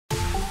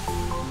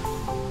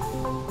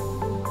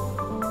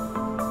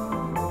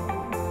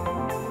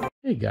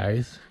Hey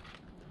guys,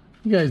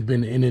 you guys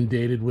been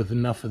inundated with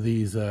enough of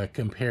these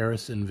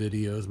comparison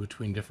videos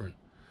between different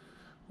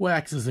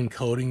waxes and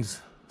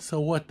coatings, so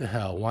what the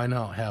hell, why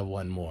not have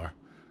one more?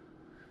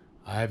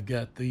 I've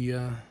got the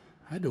I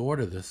had to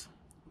order this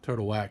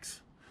Turtlewax.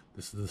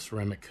 This is the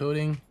ceramic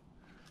coating,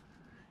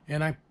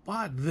 and I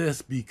bought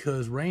this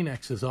because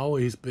Rain-X has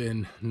always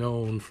been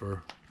known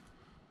for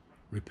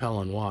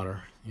repelling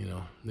water. You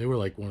know, they were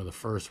like one of the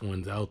first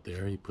ones out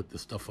there. You put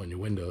this stuff on your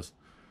windows.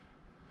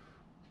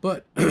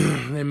 But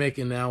they're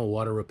making now a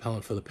water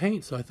repellent for the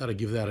paint, so I thought I'd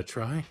give that a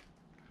try.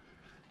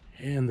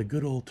 And the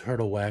good old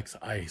Turtlewax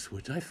Ice,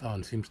 which I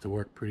found seems to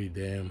work pretty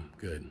damn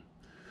good.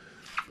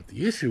 But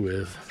the issue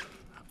is,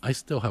 I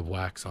still have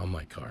wax on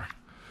my car.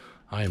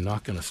 I am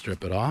not going to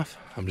strip it off.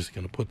 I'm just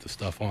going to put the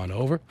stuff on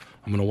over.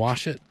 I'm going to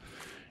wash it,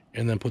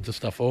 and then put the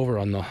stuff over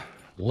on the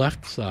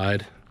left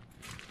side.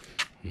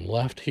 And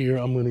left here,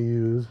 I'm going to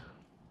use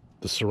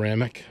the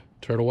ceramic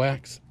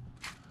Turtlewax.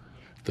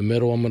 The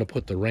middle, I'm going to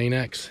put the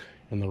Rain-X.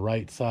 And the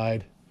right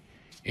side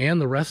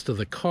and the rest of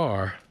the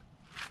car,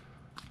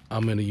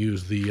 I'm going to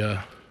use the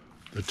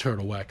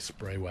Turtlewax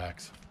spray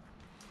wax,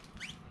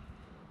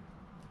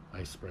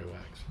 ice spray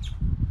wax.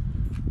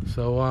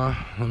 So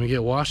let me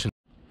get washing.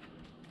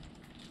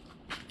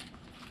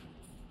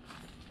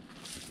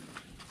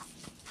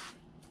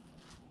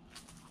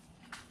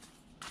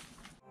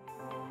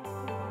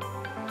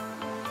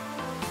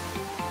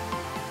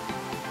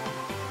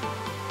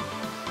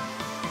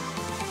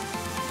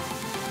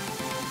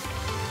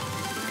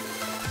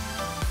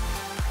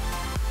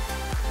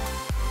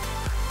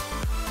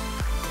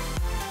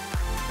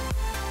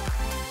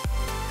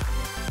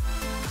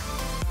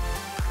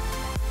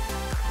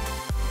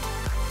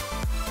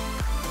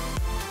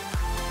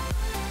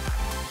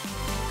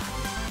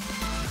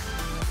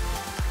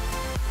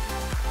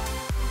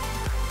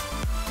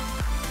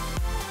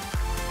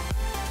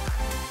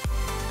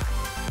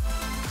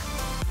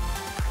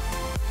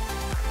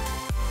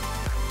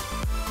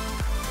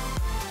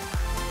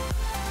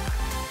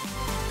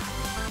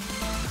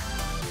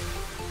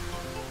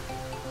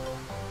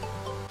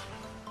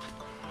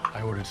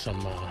 I ordered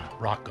some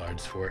rock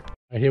guards for it. All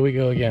right, here we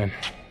go again.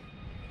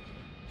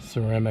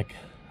 Ceramic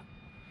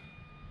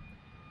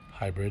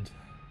hybrid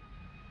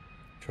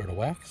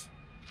Turtlewax.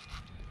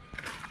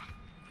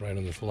 Right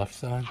on this left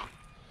side.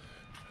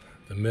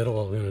 The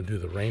middle, I'm going to do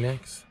the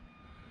Rain-X.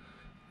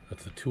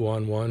 That's the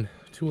two-in-one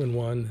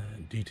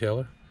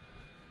detailer.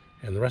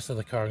 And the rest of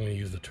the car, I'm going to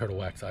use the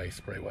Turtlewax Ice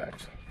spray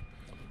wax.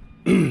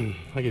 I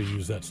got to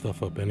use that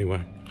stuff up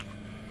anyway.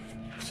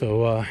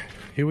 So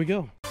here we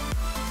go.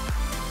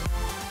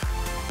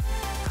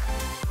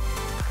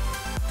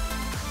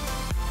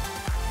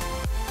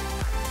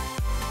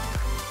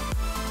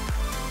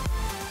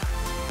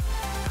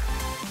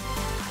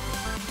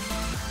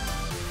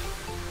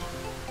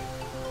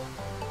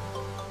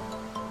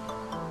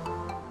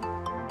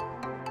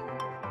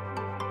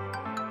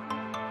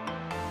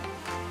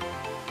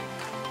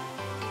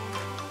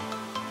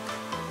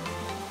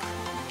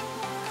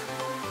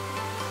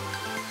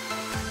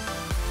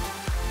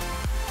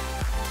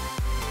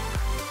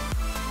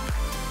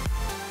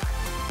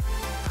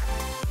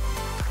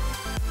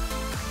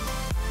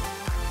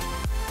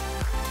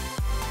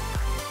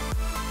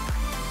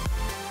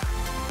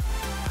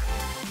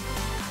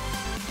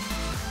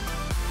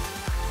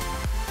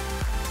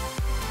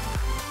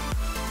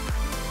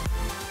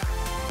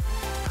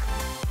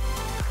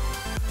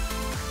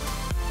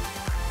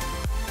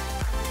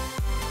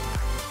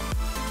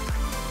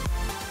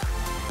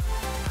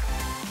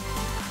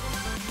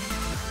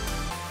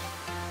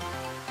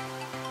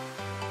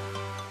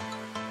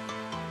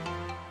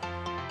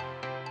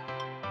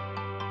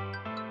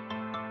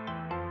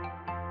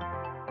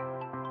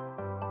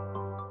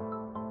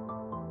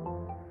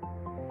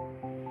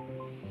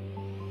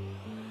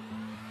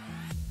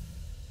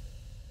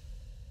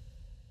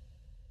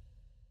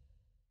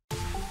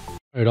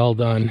 All right, all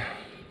done.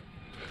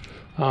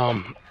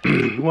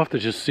 We'll have to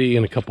just see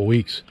in a couple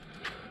weeks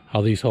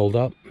how these hold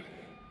up.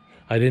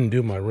 I didn't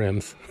do my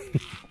rims.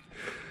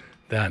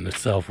 That in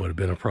itself would have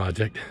been a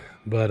project.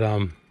 But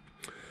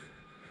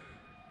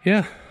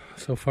yeah,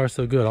 so far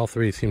so good. All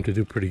three seem to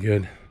do pretty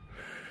good.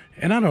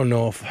 And I don't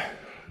know if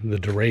the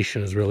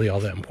duration is really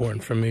all that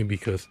important for me,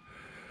 because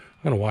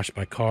I'm going to wash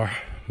my car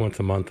once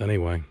a month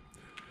anyway.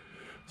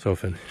 So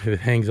if it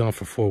hangs on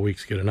for 4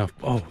 weeks, good enough.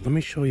 Oh, let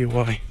me show you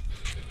why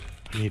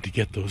I need to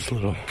get those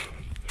little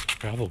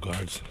gravel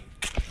guards.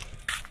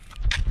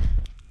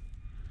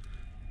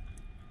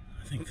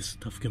 I think this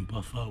stuff can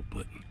buff out,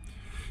 but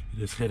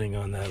it is hitting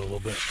on that a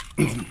little bit.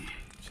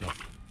 So,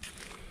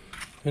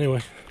 anyway.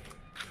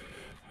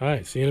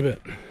 Alright, see you in a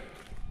bit.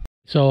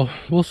 So,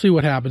 we'll see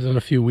what happens in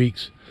a few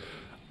weeks.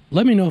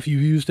 Let me know if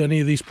you've used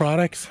any of these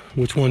products,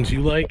 which ones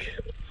you like.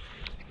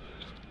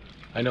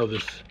 I know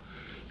this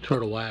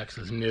Turtlewax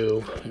is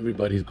new.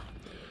 Everybody's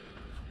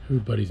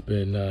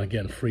been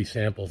getting free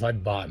samples. I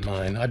bought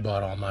mine. I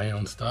bought all my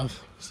own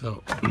stuff,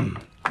 so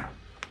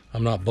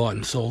I'm not bought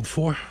and sold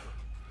for.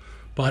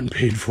 Bought and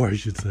paid for, I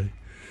should say.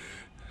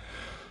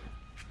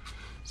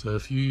 So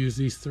if you use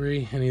these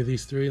three, any of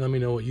these three, let me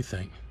know what you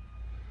think.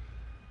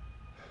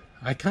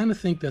 I kind of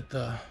think that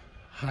the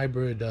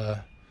hybrid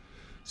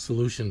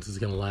Solutions is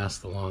going to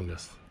last the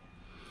longest.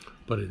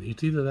 But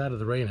it's either that or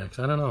the Rain-X.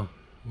 I don't know.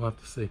 We'll have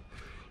to see.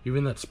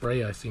 Even that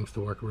spray ice seems to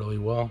work really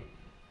well.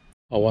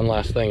 Oh, one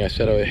last thing. I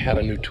said I had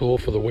a new tool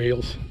for the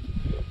wheels.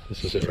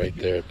 This is it right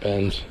there. It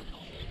bends.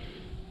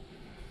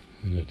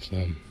 And it's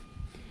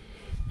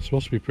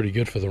supposed to be pretty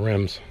good for the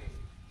rims.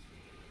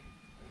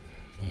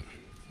 But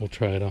we'll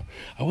try it out.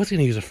 I was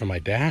going to use it for my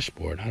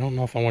dashboard. I don't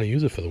know if I want to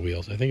use it for the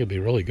wheels. I think it'd be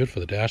really good for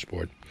the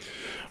dashboard.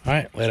 All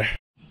right, later.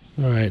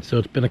 All right, so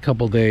it's been a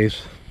couple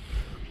days.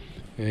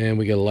 And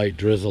we got a light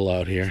drizzle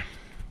out here.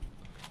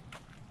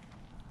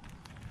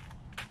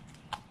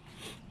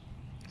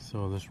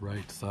 So this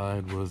right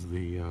side was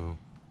the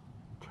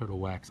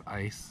Turtlewax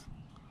Ice.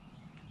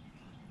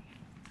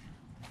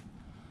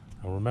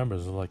 Now remember,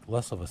 there's like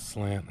less of a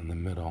slant in the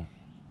middle.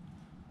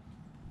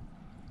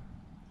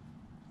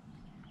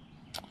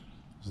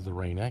 This is the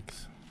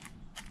Rain-X.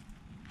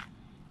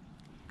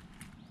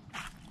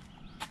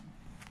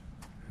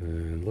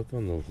 And look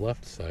on the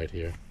left side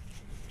here.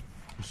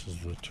 This is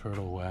the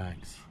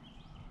Turtlewax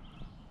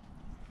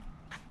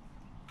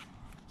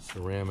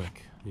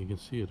ceramic. You can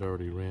see it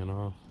already ran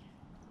off.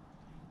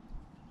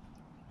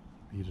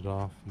 Beat it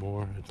off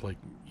more. It's like,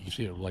 you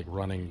see it like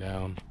running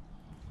down.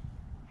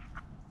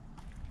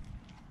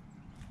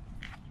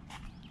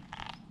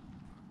 I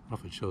don't know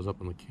if it shows up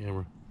on the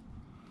camera.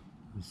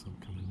 There's some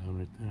coming down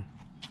right there.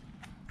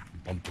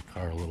 Bump the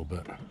car a little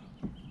bit.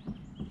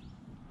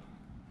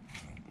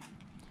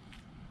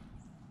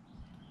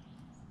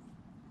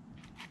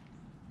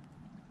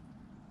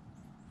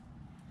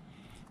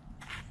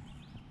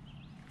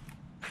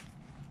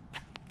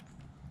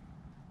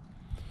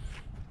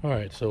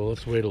 Alright, so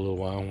let's wait a little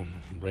while when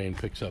the rain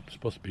picks up. It's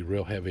supposed to be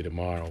real heavy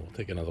tomorrow. We'll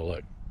take another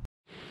look.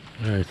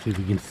 Alright, see if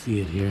we can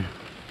see it here.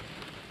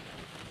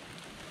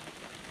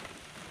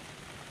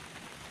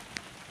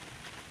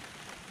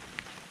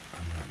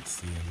 I'm not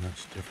seeing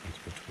much difference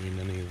between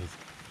any of this.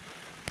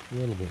 A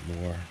little bit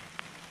more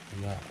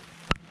than that.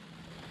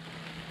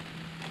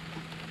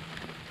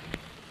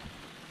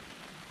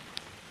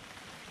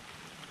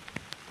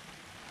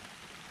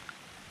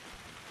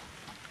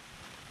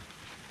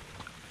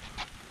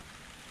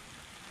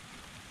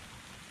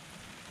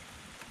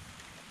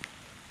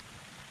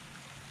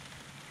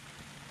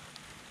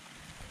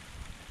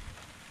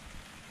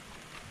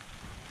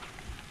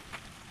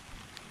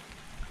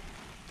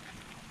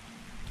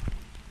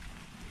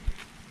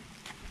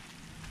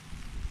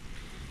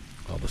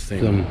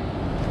 Some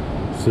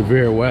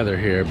severe weather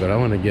here, but I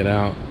want to get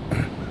out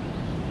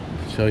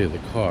and show you the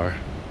car.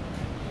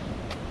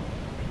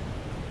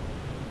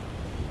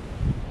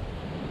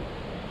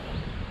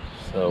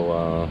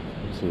 So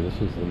let's see,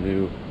 this is the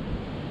new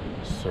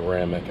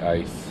ceramic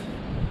ice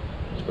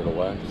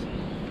Turtlewax.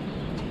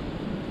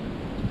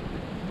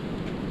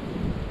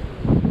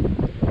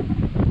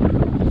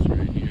 This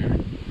right here.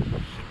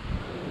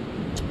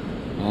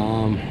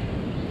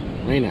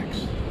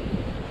 Rain-X.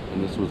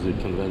 And this was the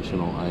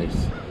conventional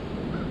ice.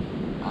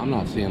 I'm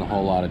not seeing a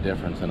whole lot of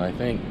difference, and I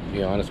think, to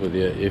be honest with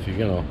you, if you're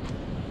gonna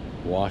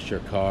wash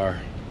your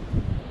car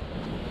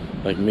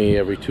like me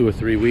every 2 or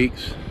 3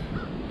 weeks,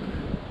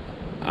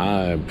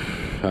 I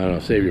don't know,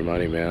 save your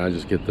money, man. I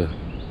just get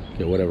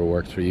whatever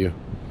works for you.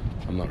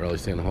 I'm not really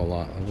seeing a whole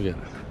lot. Look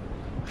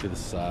at the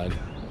side.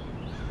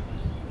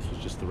 This was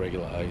just the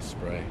regular ice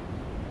spray.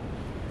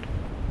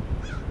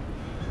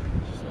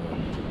 So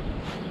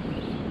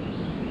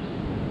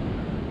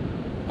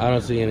I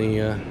don't see any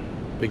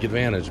big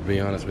advantage, to be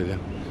honest with you.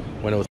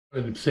 When it was,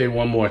 I'd say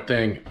one more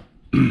thing.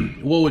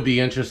 What would be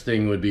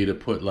interesting would be to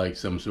put like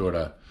some sort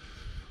of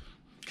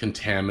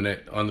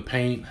contaminant on the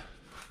paint,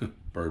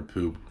 bird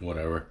poop,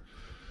 whatever,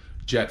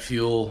 jet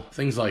fuel,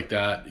 things like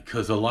that,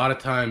 because a lot of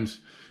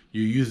times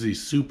you use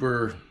these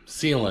super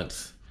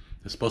sealants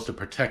that's supposed to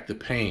protect the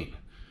paint,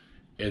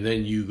 and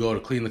then you go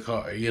to clean the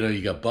car, you know,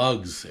 you got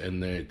bugs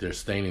and they're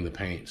staining the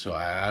paint. So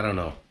I don't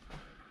know.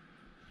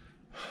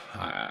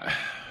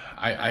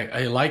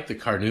 I like the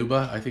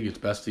Carnauba. I think it's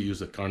best to use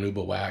the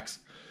Carnauba wax.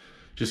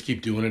 Just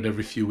keep doing it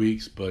every few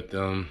weeks, but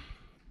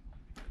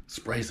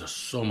sprays are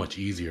so much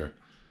easier.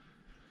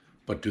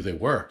 But do they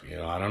work? You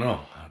know, I don't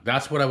know.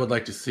 That's what I would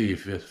like to see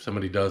if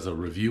somebody does a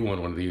review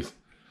on one of these,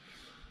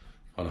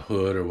 on a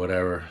hood or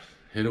whatever.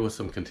 Hit it with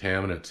some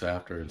contaminants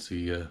after and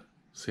see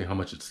how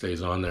much it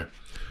stays on there.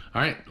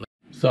 All right.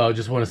 So I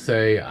just want to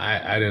say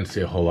I didn't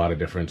see a whole lot of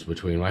difference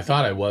between them. I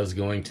thought I was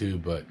going to,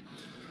 but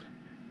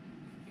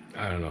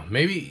I don't know.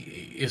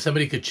 Maybe if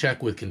somebody could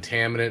check with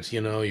contaminants,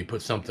 you know, you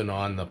put something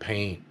on the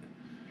paint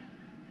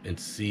and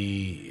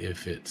see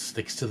if it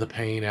sticks to the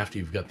paint after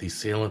you've got these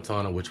sealants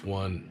on it, which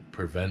one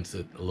prevents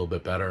it a little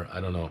bit better. I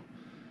don't know.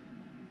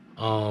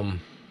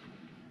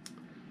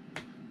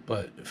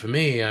 But for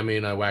me, I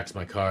mean, I wax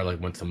my car like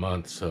once a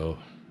month, so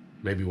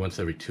maybe once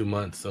every 2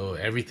 months. So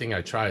everything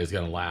I try is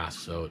going to last,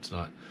 so it's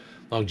not,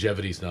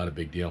 longevity's not a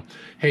big deal.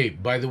 Hey,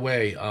 by the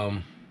way,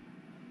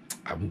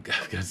 I've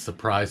got a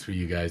surprise for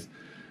you guys.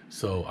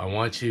 So I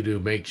want you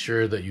to make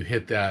sure that you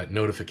hit that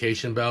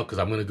notification bell, because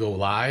I'm going to go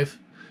live.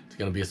 It's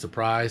going to be a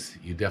surprise.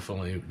 You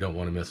definitely don't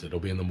want to miss it. It'll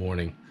be in the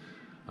morning.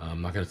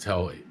 I'm not going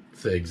to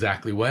say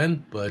exactly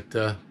when, but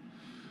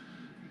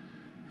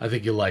I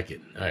think you'll like it.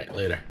 All right,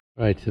 later.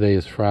 All right, today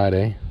is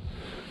Friday.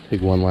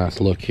 Take one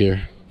last look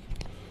here.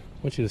 I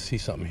want you to see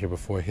something here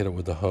before I hit it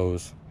with the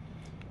hose.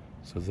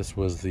 So this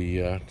was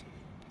the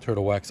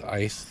Turtlewax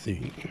Ice,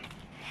 the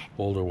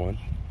older one,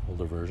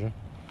 older version.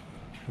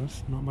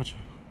 There's not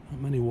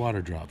many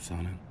water drops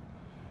on it.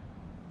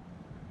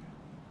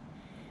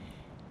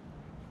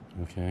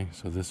 Okay,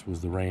 so this was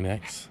the Rain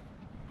X,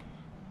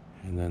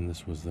 and then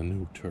this was the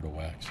new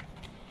Turtlewax.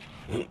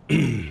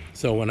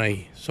 So when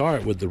I saw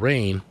it with the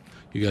Rain,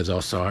 you guys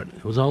all saw it,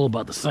 it was all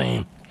about the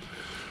same.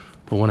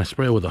 But when I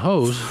spray it with the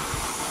hose,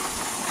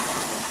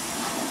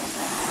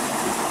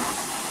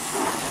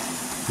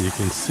 you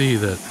can see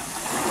that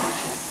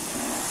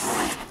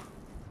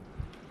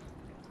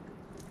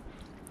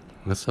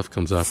that stuff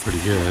comes off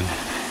pretty good.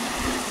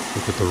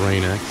 Look at the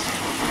Rain X.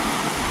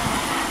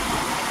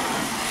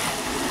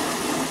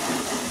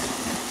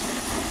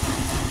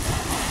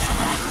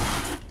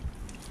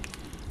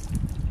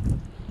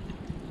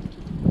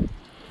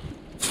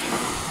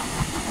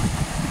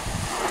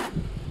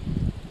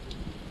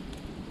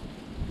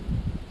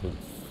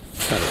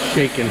 Kind of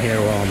shaking here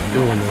while I'm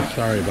doing this.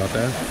 Sorry about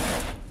that.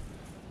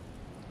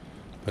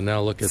 But now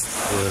look at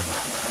the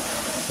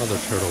other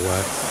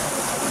Turtlewax.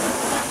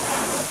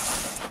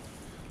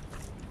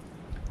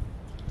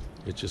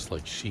 It's just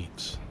like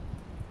sheets.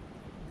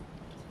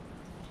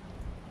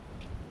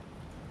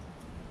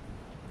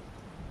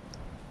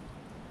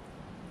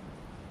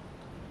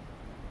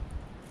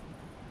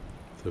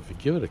 So if you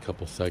give it a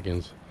couple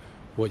seconds,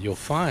 what you'll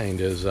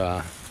find is,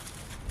 you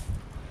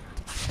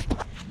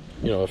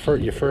know,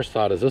 your first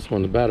thought is this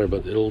one's better,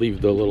 but it'll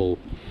leave the little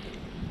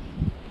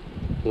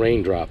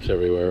raindrops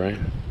everywhere, right?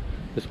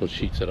 This one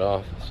sheets it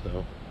off,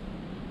 so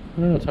I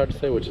don't know, it's hard to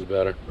say which is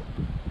better.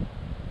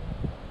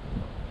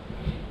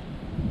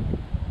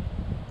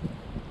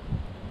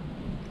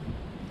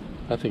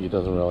 I think it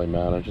doesn't really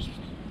matter, just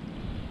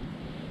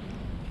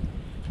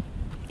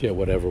get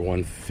whatever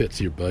one fits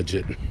your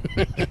budget.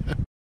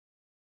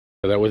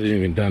 That wasn't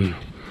even done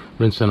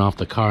rinsing off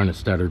the car and it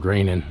started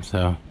raining,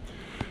 so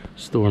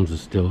storms are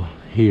still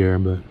here,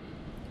 but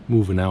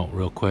moving out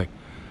real quick.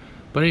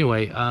 But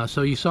anyway,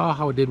 so you saw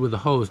how it did with the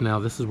hose. Now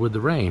this is with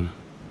the Rain.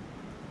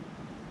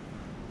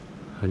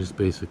 I just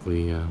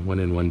basically went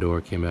in one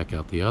door, came back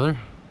out the other,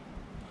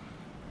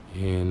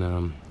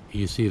 and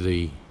you see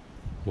the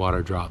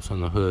water drops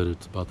on the hood.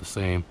 It's about the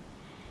same.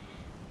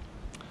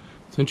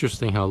 It's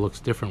interesting how it looks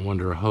different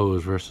under a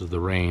hose versus the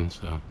Rain.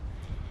 So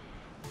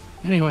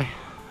anyway,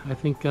 I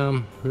think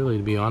really,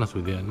 to be honest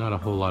with you, not a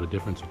whole lot of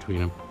difference between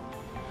them.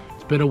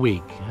 It's been a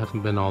week. It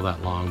hasn't been all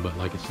that long, but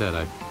like I said,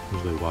 I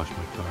usually wash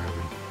my car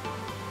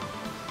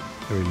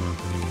every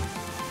month anyway.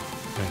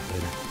 All right,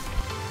 later.